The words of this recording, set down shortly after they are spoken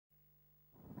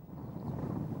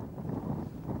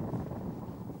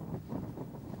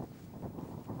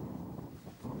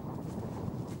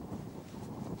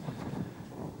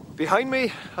Behind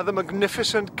me are the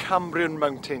magnificent Cambrian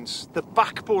Mountains, the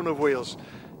backbone of Wales,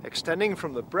 extending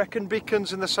from the Brecon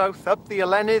Beacons in the south, up the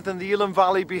Ylennydd and the Ulan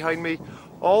Valley behind me,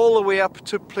 all the way up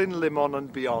to Plynlimon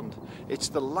and beyond. It's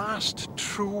the last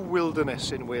true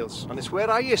wilderness in Wales, and it's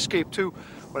where I escape to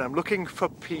when I'm looking for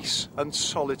peace and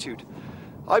solitude.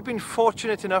 I've been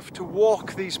fortunate enough to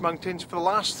walk these mountains for the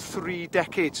last 3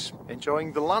 decades,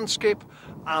 enjoying the landscape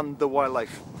and the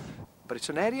wildlife. But it's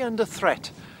an area under threat.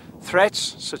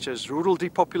 Threats such as rural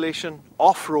depopulation,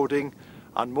 off-roading,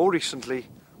 and more recently,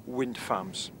 wind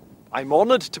farms. I'm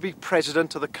honoured to be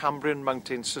president of the Cambrian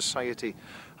Mountains Society,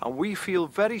 and we feel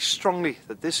very strongly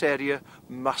that this area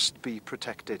must be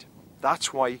protected.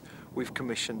 That's why we've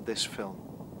commissioned this film.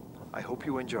 I hope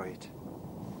you enjoy it.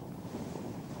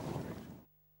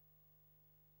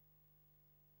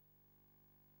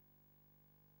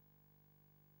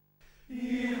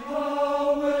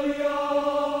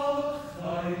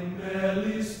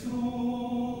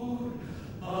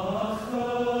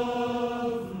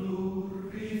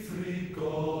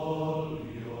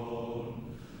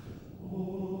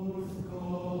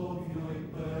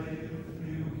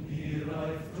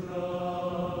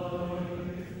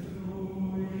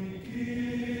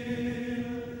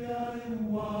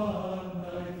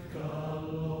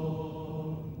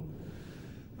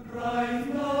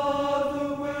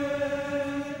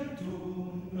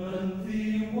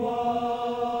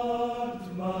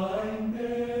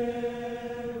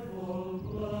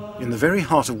 In the very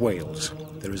heart of Wales,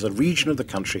 there is a region of the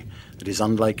country that is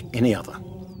unlike any other,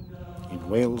 in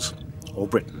Wales or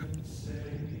Britain.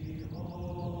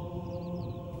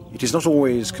 It is not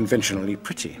always conventionally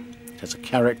pretty. It has a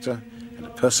character and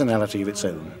a personality of its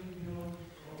own.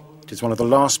 It is one of the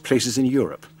last places in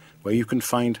Europe where you can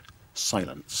find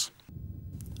silence,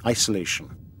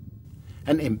 isolation,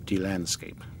 an empty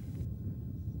landscape.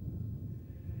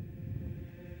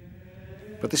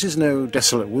 But this is no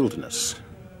desolate wilderness.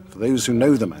 For those who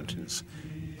know the mountains,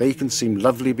 they can seem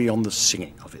lovely beyond the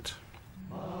singing of it.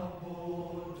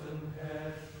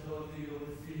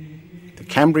 The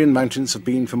Cambrian Mountains have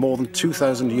been for more than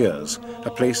 2,000 years a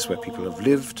place where people have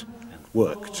lived and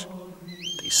worked.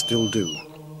 They still do.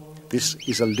 This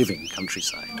is a living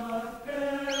countryside.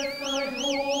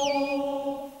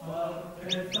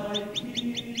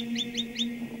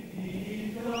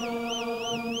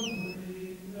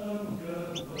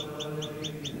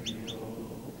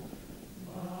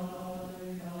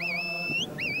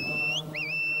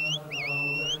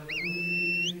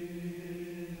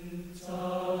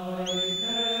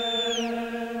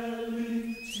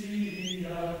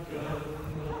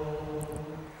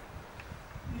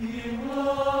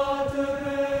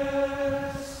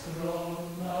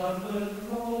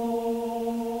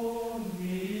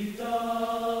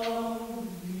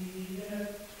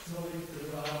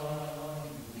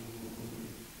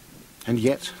 And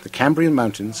yet, the Cambrian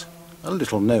Mountains are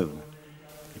little known.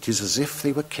 It is as if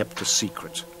they were kept a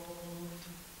secret.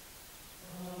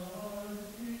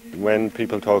 When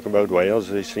people talk about Wales,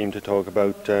 they seem to talk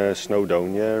about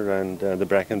Snowdonia and the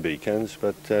Brecon Beacons,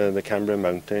 but the Cambrian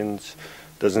Mountains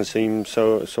doesn't seem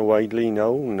so widely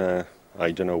known.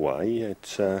 I don't know why.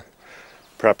 It's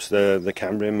perhaps the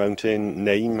Cambrian Mountain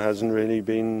name hasn't really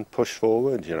been pushed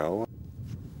forward, you know.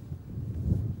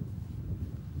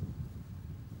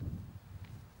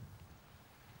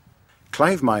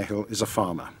 Clive Myhill is a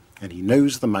farmer, and he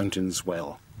knows the mountains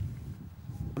well.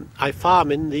 I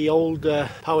farm in the old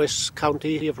Powys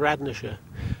county of Radnorshire.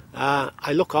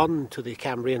 I look on to the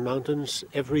Cambrian Mountains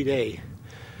every day,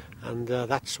 and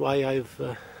that's why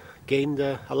I've gained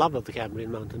a love of the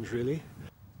Cambrian Mountains, really.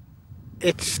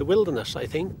 It's the wilderness, I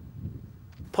think.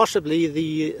 Possibly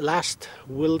the last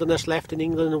wilderness left in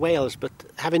England and Wales, but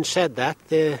having said that,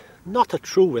 they're not a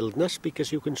true wilderness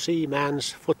because you can see man's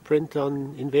footprint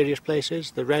in various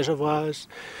places, the reservoirs,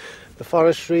 the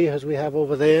forestry as we have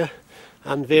over there,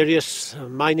 and various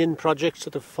mining projects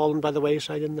that have fallen by the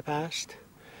wayside in the past.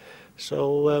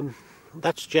 So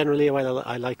that's generally why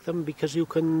I like them, because you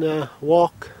can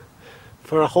walk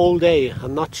for a whole day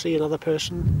and not see another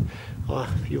person. Or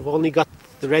you've only got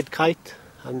the red kite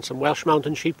and some Welsh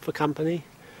mountain sheep for company,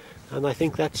 and I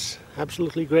think that's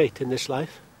absolutely great in this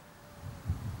life.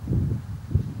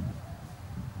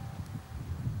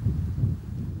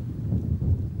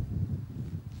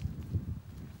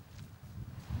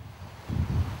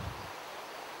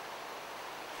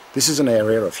 This is an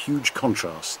area of huge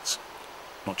contrasts.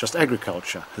 Not just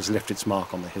agriculture has left its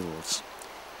mark on the hills.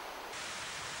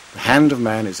 The hand of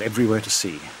man is everywhere to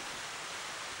see.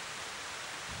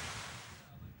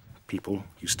 People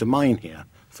used to mine here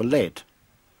for lead,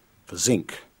 for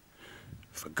zinc,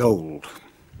 for gold.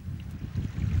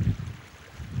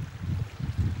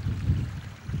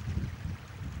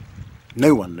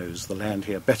 No one knows the land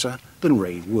here better than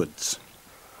Ray Woods.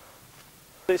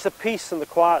 It's the peace and the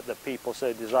quiet that people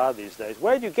so desire these days.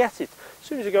 Where do you get it? As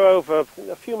soon as you go over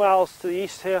a few miles to the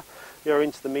east here, you're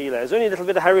into the Mealer. There's only a little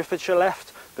bit of Herefordshire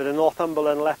left, a bit of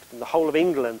Northumberland left, and the whole of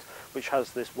England, which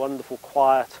has this wonderful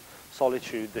quiet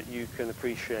solitude that you can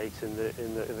appreciate in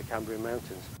the Cambrian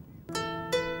Mountains.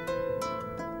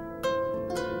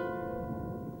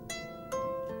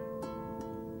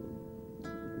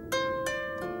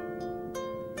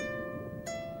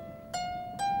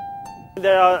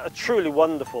 They are a truly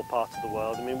wonderful part of the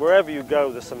world. I mean, wherever you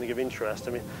go, there's something of interest.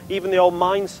 I mean, even the old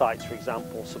mine sites, for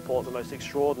example, support the most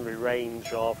extraordinary range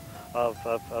of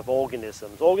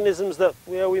organisms. Organisms that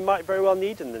we might very well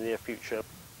need in the near future.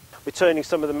 We're turning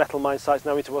some of the metal mine sites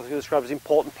now into what we describe as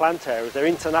important plant areas. They're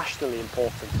internationally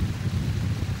important.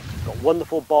 It's got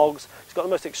wonderful bogs. It's got the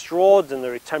most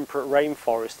extraordinary temperate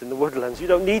rainforest in the woodlands. You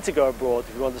don't need to go abroad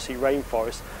if you want to see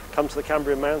rainforest. Come to the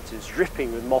Cambrian Mountains,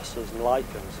 dripping with mosses and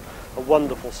lichens. A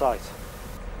wonderful sight.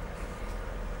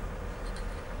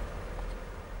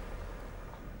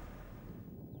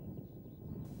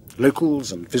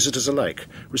 Locals and visitors alike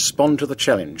respond to the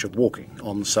challenge of walking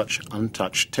on such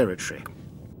untouched territory.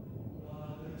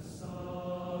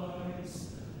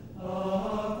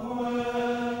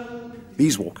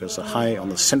 These walkers are high on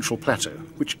the central plateau,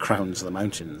 which crowns the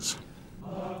mountains.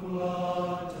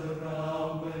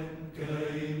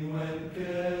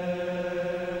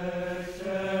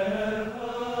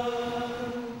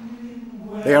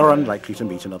 They are unlikely to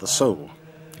meet another soul.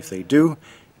 If they do,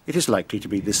 it is likely to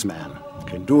be this man,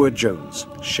 Glendora Jones,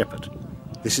 shepherd.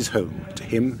 This is home to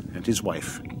him and his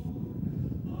wife.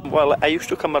 Well, I used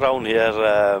to come around here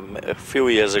a few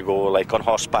years ago, like on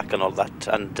horseback and all that,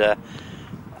 and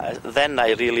then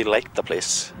I really liked the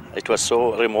place. It was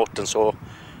so remote and so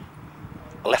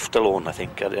left alone, I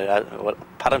think.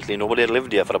 Apparently nobody had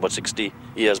lived here for about 60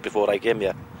 years before I came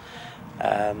here.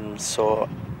 So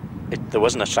there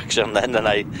was an attraction then, and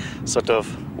I sort of,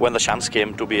 when the chance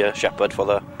came to be a shepherd for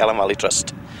the Ellen Valley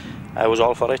Trust, I was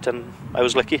all for it, and I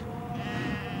was lucky.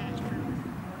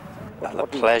 Well, the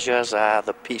pleasures are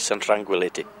the peace and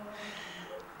tranquility.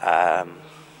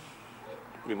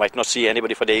 We might not see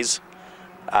anybody for days,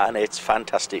 and it's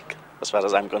fantastic as far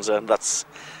as I'm concerned. That's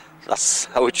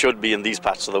how it should be in these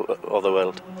parts of the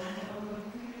world.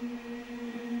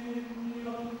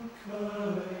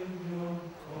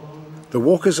 The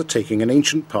walkers are taking an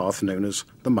ancient path known as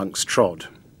the Monk's Trod.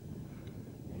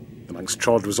 The Monk's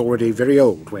Trod was already very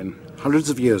old when, hundreds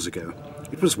of years ago,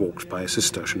 it was walked by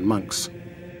Cistercian monks.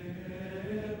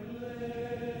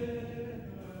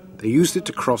 They used it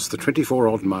to cross the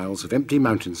 24-odd miles of empty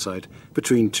mountainside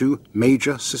between two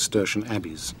major Cistercian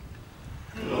abbeys.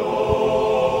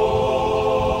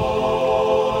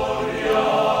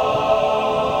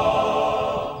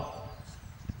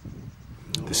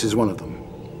 This is one of them,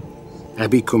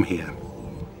 Abbey Cwmhir.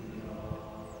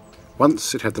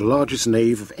 Once it had the largest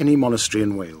nave of any monastery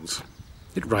in Wales.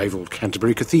 It rivalled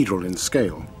Canterbury Cathedral in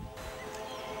scale.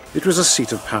 It was a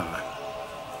seat of power,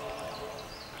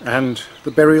 and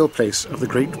the burial place of the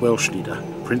great Welsh leader,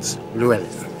 Prince Llewellyn.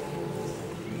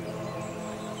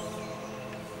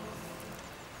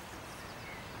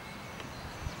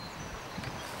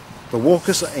 The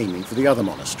walkers are aiming for the other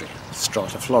monastery,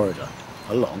 Strata Florida,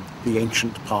 along the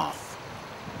ancient path.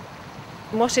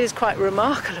 What is quite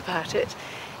remarkable about it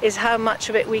is how much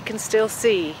of it we can still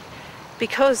see.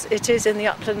 Because it is in the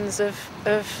uplands of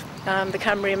the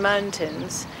Cambrian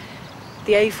Mountains,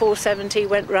 the A470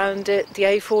 went round it, the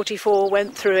A44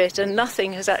 went through it, and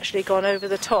nothing has actually gone over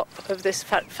the top of this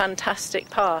fantastic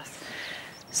path.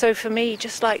 So for me,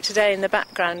 just like today in the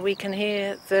background, we can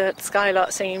hear the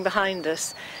skylark singing behind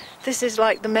us. This is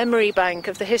like the memory bank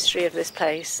of the history of this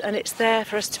place, and it's there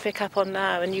for us to pick up on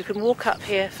now. And you can walk up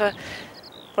here for,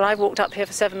 well, I've walked up here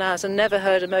for 7 hours and never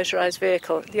heard a motorised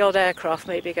vehicle. The odd aircraft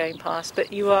may be going past,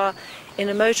 but you are in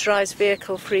a motorised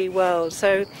vehicle-free world.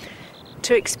 So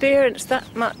to experience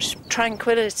that much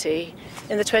tranquility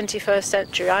in the 21st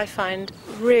century, I find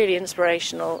really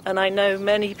inspirational. And I know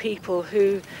many people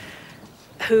who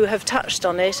have touched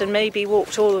on it and maybe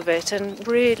walked all of it and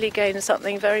really gained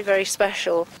something very, very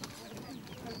special.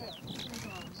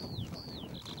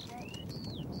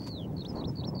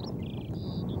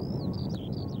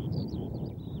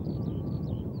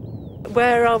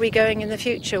 Where are we going in the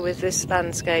future with this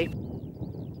landscape?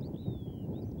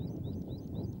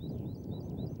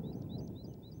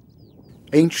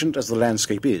 Ancient as the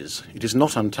landscape is, it is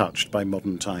not untouched by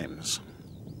modern times.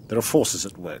 There are forces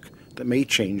at work that may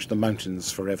change the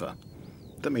mountains forever,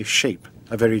 that may shape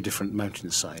a very different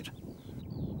mountainside.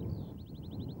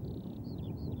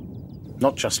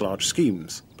 Not just large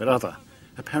schemes, but other,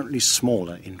 apparently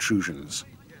smaller intrusions.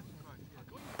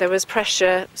 There was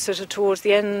pressure sort of towards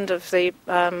the end of the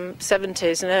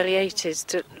 70s and early 80s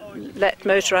to let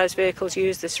motorised vehicles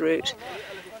use this route,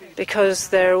 because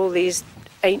there are all these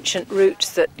ancient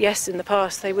routes that, yes, in the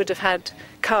past they would have had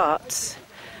carts,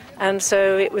 and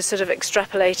so it was sort of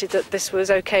extrapolated that this was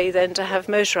okay then to have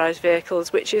motorised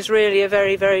vehicles, which is really a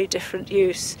very, very different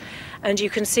use. And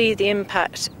you can see the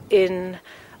impact in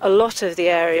a lot of the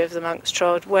area of the Monk's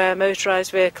Trod where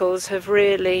motorised vehicles have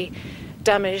really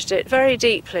damaged it very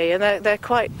deeply, and they're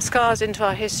quite scars into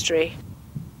our history.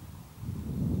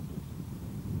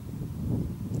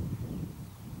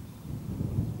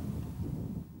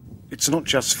 It's not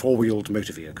just four-wheeled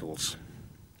motor vehicles.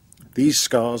 These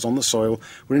scars on the soil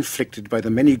were inflicted by the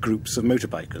many groups of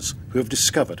motorbikers who have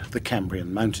discovered the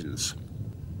Cambrian Mountains.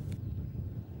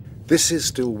 This is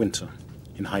still winter.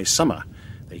 In high summer,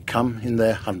 they come in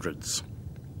their hundreds.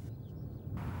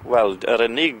 Wel, yr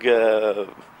unig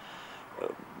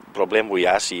broblem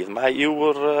fwyaf sydd yma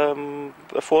yw'r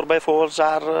 4x4s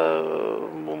a'r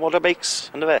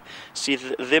motorbikes, ynddo fe, sydd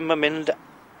ddim yn mynd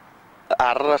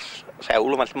ar y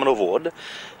rhewl yma lle maen nhw fod,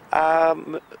 a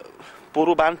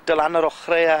bwrw bant y lan yr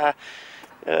ochrau a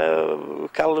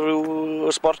cael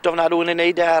rhyw sport ofnadw yn ei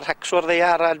wneud a rhacso'r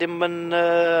ddeiar a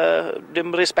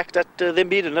dim respect at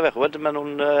ddim byd ynddo fe, chwyd, maen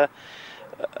nhw'n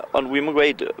ond wy'n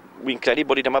gweud, wy'n credu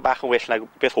bod i dyma bach yn well na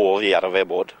beth oedd hi ar y fe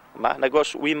bod. Nag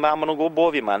os wy'n ma, maen nhw'n gwybod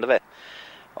bod fi ma, ynddo fe.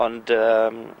 Ond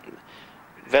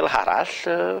fel arall,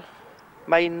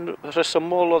 mae'n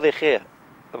rhesymol o ddechrau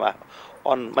yma.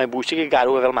 Ond mae'n bwysig i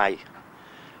gadw fel mai.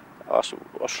 Os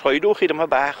rhoedwch chi dyma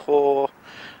bach o